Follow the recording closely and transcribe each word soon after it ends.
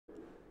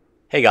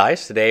Hey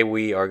guys, today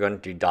we are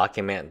going to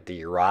document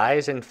the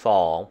rise and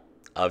fall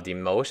of the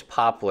most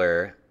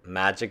popular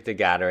Magic the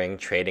Gathering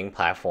trading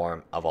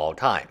platform of all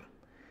time.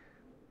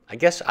 I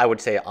guess I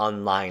would say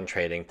online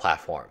trading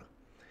platform.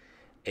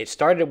 It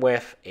started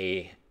with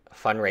a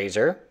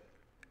fundraiser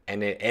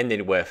and it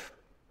ended with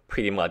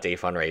pretty much a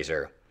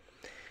fundraiser.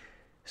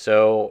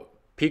 So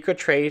Pico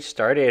Trade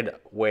started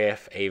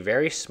with a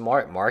very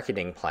smart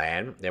marketing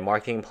plan. Their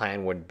marketing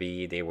plan would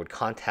be they would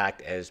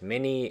contact as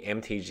many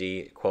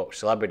MTG quote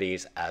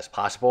celebrities as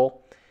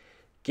possible,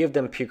 give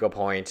them Pico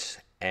points,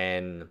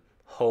 and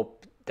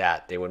hope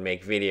that they would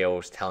make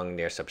videos telling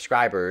their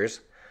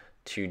subscribers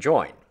to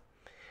join.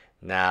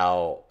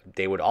 Now,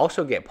 they would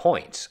also get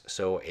points.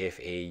 So if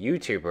a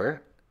YouTuber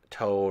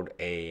told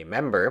a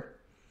member,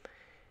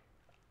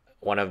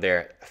 one of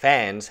their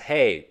fans,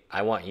 hey,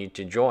 I want you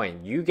to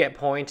join. You get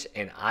points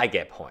and I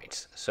get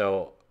points.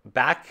 So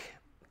back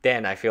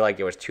then, I feel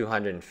like it was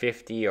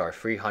 250 or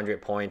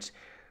 300 points.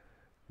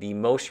 The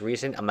most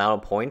recent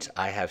amount of points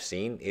I have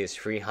seen is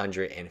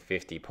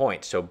 350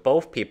 points. So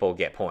both people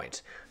get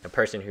points. The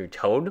person who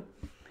told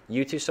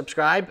you to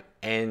subscribe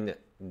and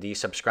the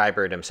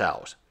subscriber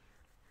themselves.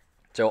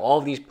 So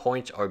all these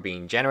points are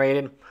being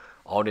generated.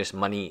 All this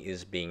money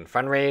is being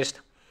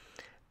fundraised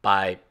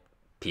by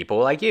people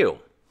like you,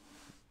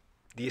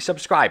 the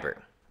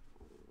subscriber.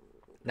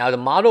 Now, the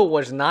model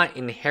was not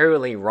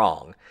inherently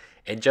wrong.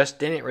 It just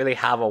didn't really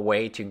have a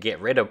way to get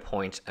rid of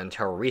points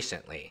until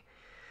recently.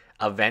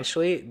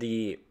 Eventually,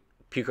 the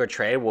Pico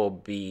trade will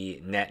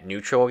be net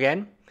neutral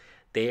again.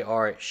 They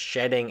are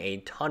shedding a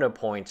ton of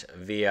points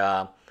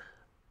via,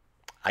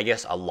 I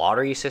guess, a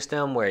lottery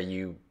system where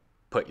you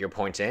put your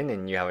points in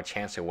and you have a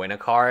chance to win a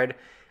card.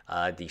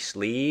 The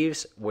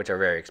sleeves, which are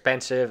very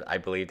expensive. I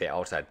believe they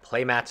also had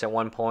playmats at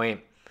one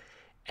point.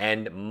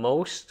 And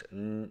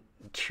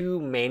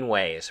two main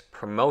ways,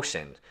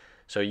 promotion.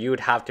 So you would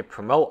have to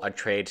promote a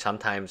trade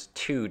sometimes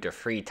 2 to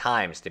 3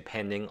 times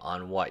depending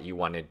on what you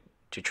wanted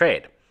to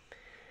trade.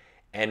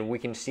 And we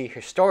can see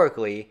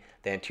historically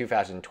that in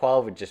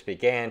 2012 it just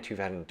began,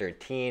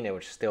 2013 it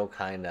was still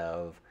kind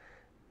of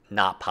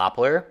not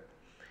popular.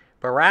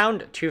 But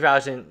around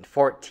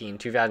 2014,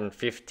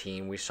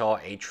 2015, we saw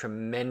a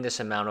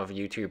tremendous amount of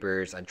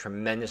YouTubers, a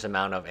tremendous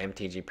amount of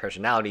MTG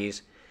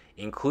personalities,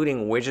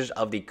 including Wizards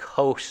of the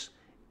Coast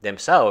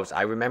themselves.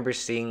 I remember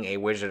seeing a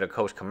Wizards of the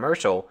Coast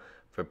commercial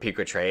for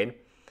Pico Trade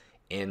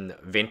in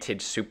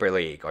Vintage Super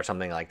League or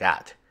something like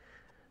that.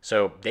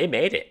 So they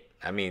made it.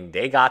 I mean,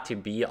 they got to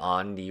be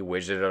on the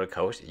Wizards of the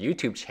Coast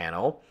YouTube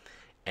channel.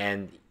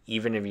 And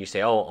even if you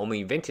say, oh,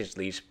 only Vintage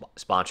League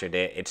sponsored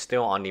it, it's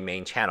still on the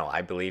main channel.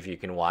 I believe you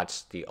can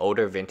watch the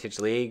older Vintage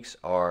Leagues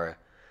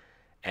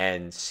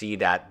and see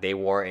that they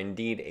were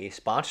indeed a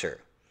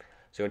sponsor.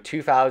 So in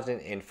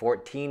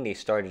 2014, they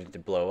started to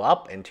blow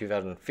up, and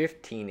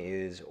 2015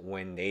 is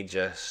when they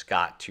just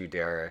got to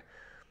their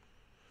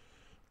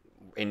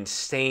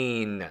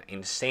insane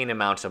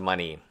amounts of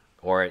money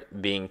or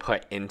being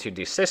put into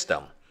the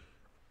system.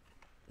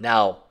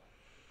 Now,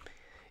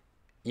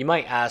 you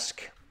might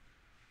ask,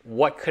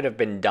 what could have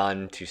been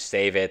done to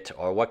save it,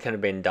 or what could have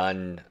been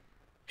done?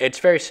 It's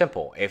very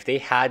simple. If they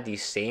had the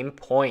same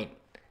point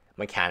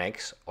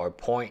mechanics or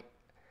point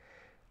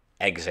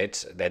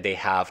exits that they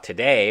have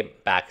today,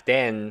 back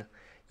then,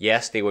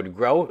 yes, they would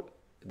grow.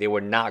 They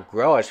would not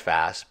grow as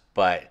fast,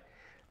 but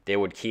they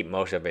would keep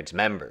most of its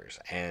members,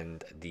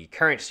 and the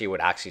currency would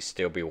actually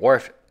still be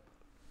worth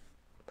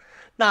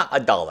not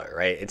 $1,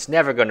 right? It's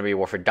never going to be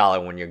worth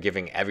 $1 when you're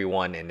giving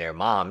everyone and their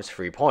moms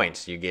free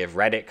points. You give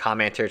Reddit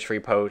commenters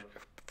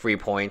free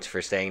points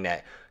for saying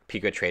that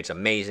Pico Trade's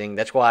amazing.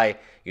 That's why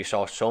you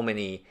saw so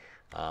many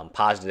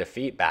positive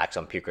feedbacks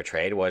on Pico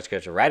Trade, was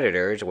because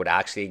Redditors would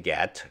actually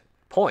get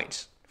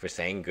points for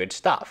saying good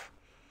stuff,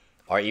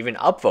 or even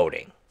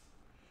upvoting.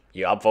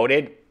 You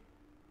upvoted,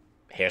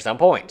 here's some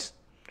points.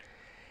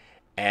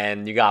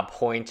 And you got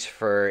points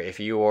for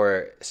if you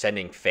were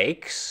sending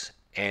fakes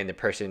and the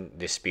person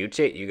disputes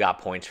it, you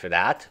got points for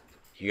that.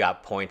 You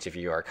got points if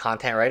you are a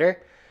content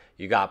writer.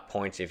 You got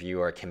points if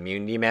you are a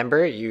community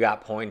member. You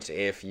got points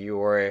if you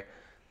were,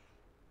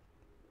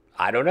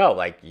 I don't know,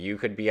 like you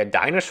could be a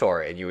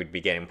dinosaur and you would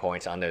be getting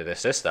points under the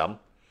system.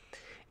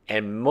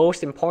 And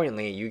most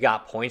importantly, you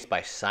got points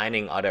by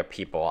signing other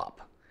people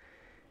up.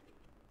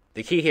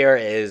 The key here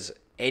is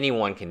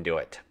anyone can do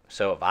it.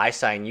 So if I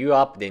sign you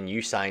up, then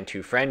you sign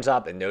 2 friends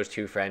up, and those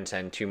 2 friends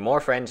send 2 more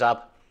friends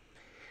up.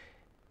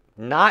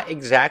 Not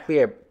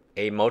exactly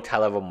a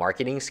multi-level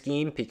marketing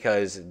scheme,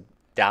 because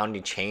down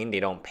the chain,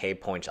 they don't pay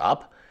points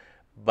up.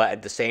 But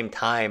at the same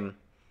time,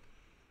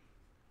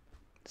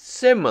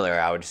 similar,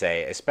 I would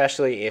say,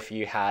 especially if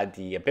you had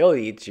the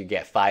ability to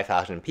get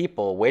 5,000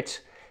 people, which,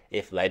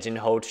 if legend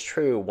holds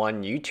true,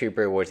 one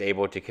YouTuber was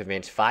able to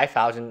convince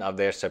 5,000 of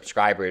their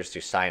subscribers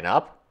to sign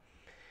up,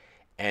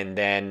 and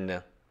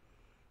then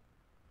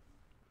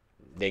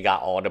they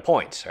got all the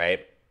points,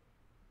 right?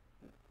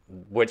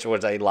 Which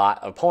was a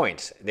lot of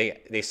points.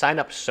 They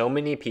signed up so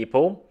many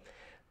people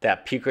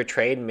that Pico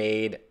Trade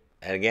made,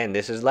 and again,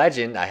 this is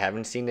legend, I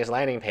haven't seen this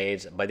landing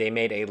page, but they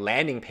made a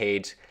landing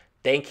page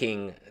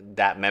thanking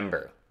that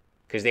member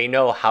because they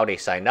know how they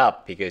sign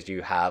up because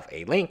you have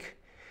a link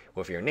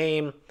with your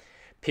name,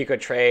 Puka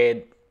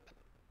Trade,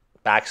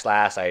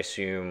 backslash, I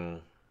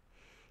assume,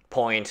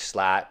 point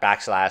slash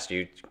backslash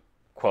you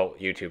quote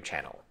YouTube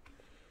channel.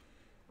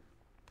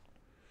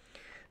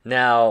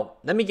 Now,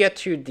 let me get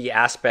to the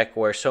aspect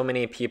where so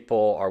many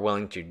people are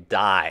willing to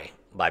die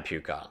by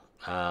Puka.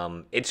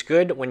 It's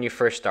good when you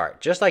first start.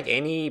 Just like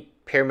any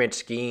pyramid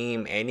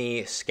scheme,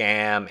 any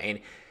scam, and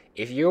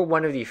if you're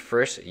one of the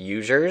first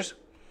users,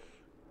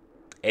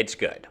 it's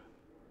good.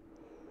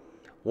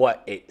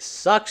 What it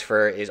sucks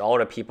for is all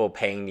the people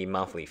paying the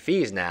monthly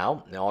fees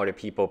now, and all the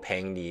people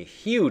paying the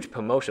huge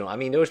promotional. I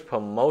mean, those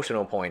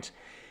promotional points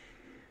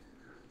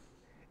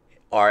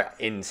are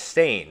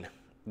insane.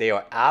 They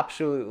are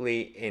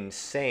absolutely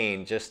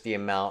insane, just the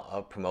amount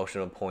of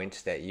promotional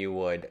points that you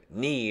would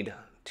need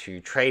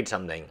to trade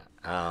something.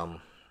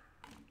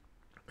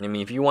 I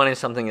mean, if you wanted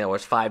something that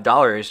was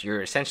 $5,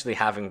 you're essentially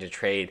having to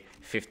trade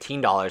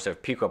 $15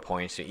 of Puka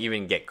points to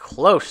even get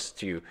close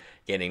to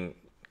getting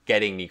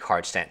the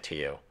card sent to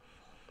you.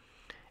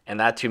 And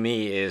that to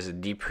me is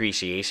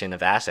depreciation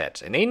of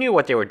assets. And they knew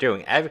what they were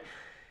doing.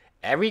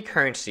 Every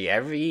currency,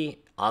 every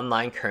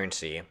online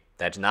currency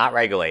that's not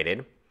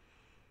regulated,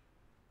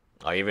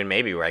 or even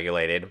maybe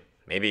regulated,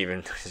 maybe even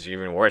it's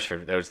even worse for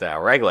those that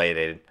are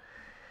regulated,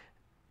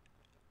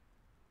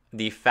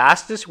 the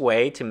fastest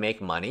way to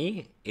make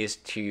money is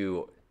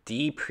to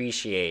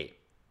depreciate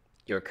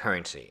your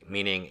currency.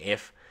 Meaning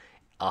if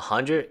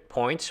 100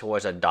 points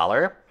was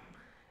 $1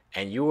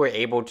 and you were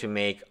able to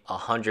make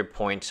 100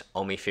 points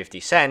only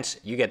 50 cents,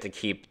 you get to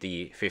keep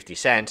the 50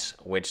 cents,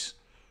 which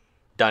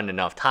done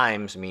enough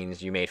times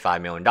means you made $5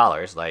 million,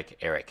 like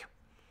Eric,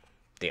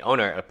 the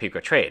owner of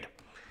Puka Trade.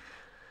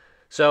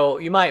 So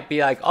you might be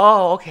like,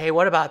 oh, okay,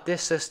 what about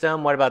this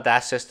system? What about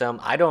that system?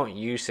 I don't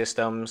use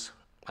systems,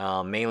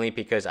 mainly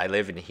because I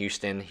live in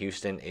Houston.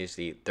 Houston is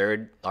the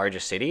third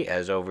largest city,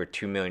 has over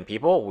 2 million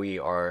people. We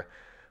are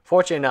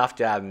fortunate enough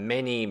to have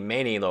many,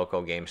 many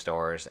local game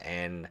stores,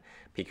 and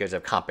because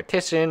of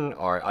competition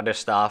or other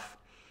stuff,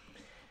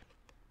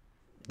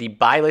 the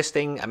buy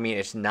listing, I mean,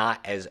 it's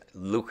not as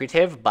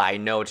lucrative, but I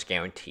know it's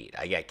guaranteed.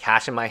 I get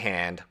cash in my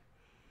hand.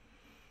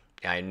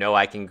 I know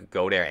I can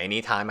go there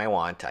anytime I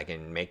want. I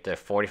can make the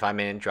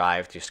 45-minute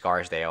drive to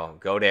Scarsdale,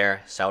 go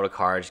there, sell the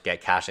cards, get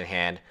cash in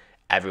hand.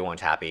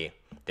 Everyone's happy.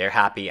 They're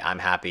happy. I'm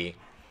happy.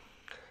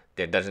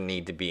 There doesn't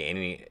need to be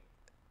any,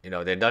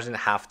 there doesn't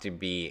have to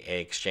be an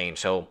exchange.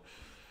 So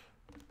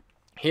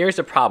here's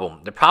the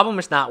problem. The problem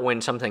is not when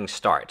something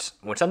starts.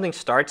 When something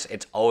starts,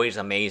 it's always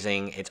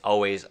amazing. It's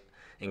always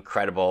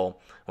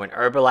incredible. When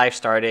Herbalife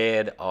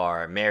started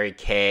or Mary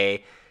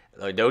Kay,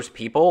 those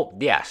people,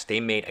 yes, they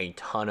made a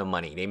ton of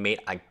money. They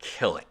made a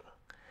killing.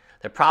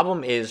 The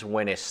problem is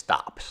when it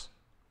stops.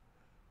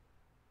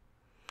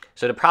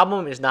 So the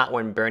problem is not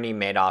when Bernie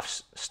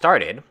Madoff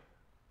started,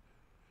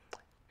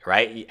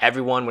 right?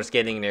 Everyone was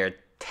getting their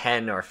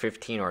 10 or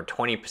 15 or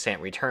 20%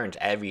 returns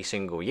every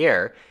single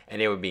year, and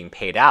they were being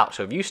paid out.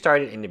 So if you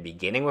started in the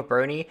beginning with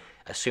Bernie,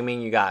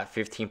 assuming you got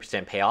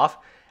 15% payoff,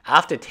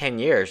 after 10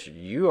 years,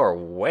 you are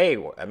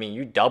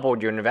you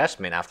doubled your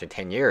investment after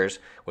 10 years,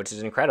 which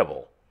is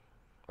incredible.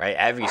 Right,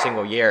 every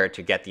single year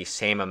to get the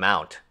same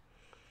amount.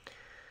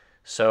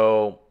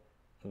 So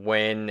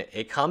when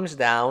it comes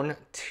down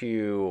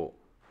to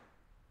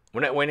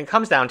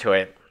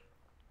it,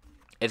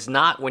 it's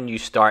not when you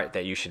start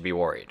that you should be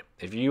worried.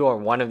 If you are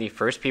one of the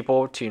first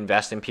people to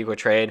invest in Puka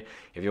Trade,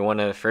 if you're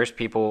one of the first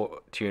people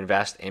to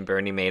invest in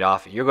Bernie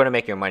Madoff, you're going to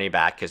make your money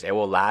back because it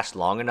will last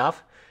long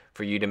enough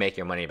for you to make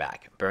your money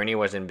back. Bernie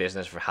was in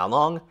business for how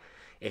long?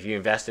 If you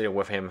invested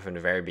with him from the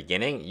very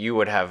beginning, you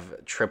would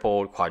have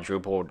tripled,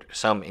 quadrupled,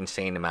 some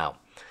insane amount.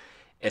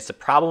 The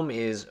problem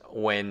is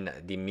when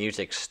the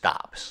music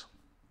stops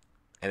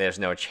and there's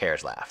no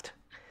chairs left.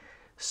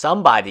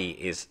 Somebody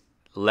is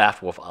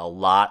left with a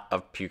lot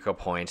of Puka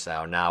points that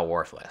are now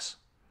worthless,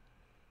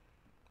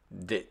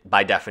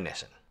 by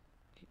definition.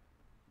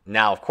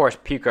 Now, of course,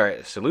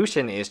 Puka's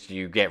solution is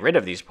to get rid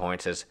of these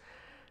points as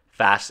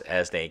fast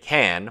as they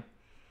can,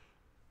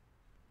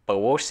 but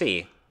we'll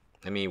see.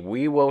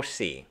 We will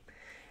see.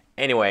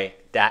 Anyway,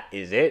 that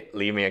is it.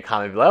 Leave me a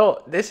comment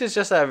below. This is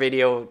just a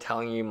video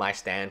telling you my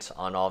stance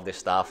on all of this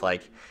stuff.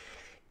 Like,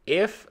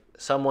 if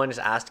someone is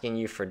asking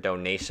you for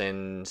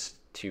donations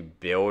to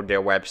build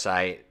their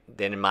website,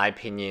 then in my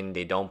opinion,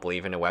 they don't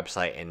believe in the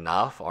website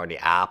enough or the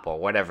app or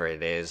whatever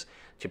it is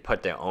to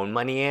put their own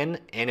money in.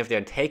 And if they're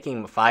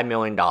taking $5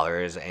 million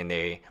and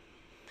they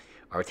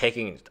are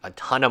taking a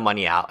ton of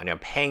money out and they're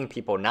paying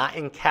people not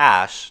in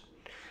cash,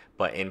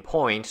 but in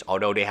points,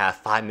 although they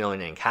have $5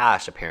 million in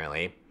cash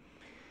apparently,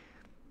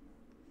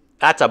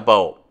 that's a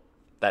boat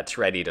that's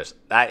ready to,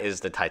 that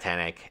is the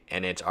Titanic,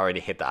 and it's already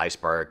hit the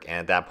iceberg, and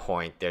at that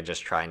point, they're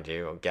just trying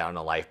to get on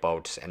the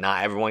lifeboats, and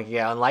not everyone can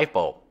get on a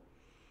lifeboat.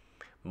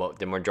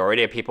 The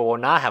majority of people will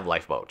not have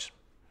lifeboats.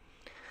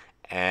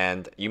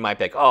 And you might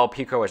be like, oh,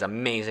 Puka was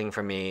amazing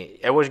for me.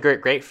 It was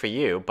great for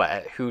you, but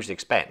at whose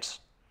expense?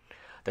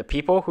 The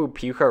people who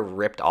Puka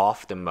ripped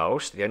off the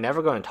most, they're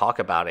never going to talk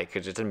about it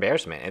because it's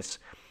embarrassment. It's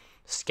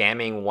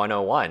scamming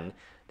 101.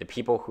 The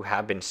people who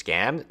have been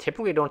scammed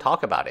typically don't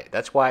talk about it.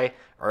 That's why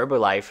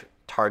Herbalife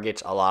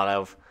targets a lot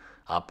of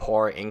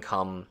poor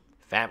income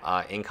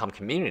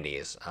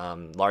communities,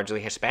 largely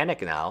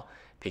Hispanic now,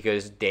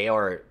 because they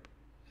are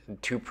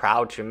too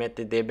proud to admit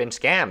that they've been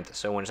scammed.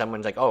 So when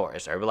someone's like, oh,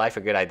 is Herbalife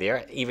a good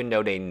idea? Even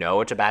though they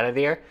know it's a bad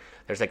idea,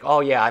 there's like,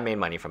 oh yeah, I made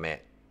money from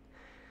it.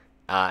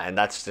 And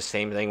that's the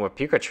same thing with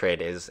Puka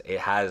Trade. Is it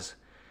has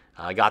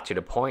got to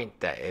the point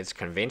that it's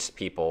convinced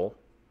people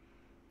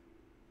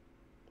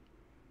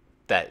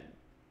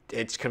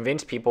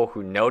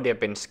who know they've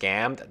been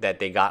scammed that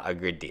they got a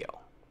good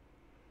deal.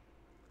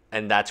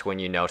 And that's when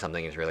you know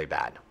something is really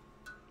bad.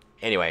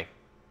 Anyway,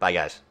 bye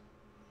guys.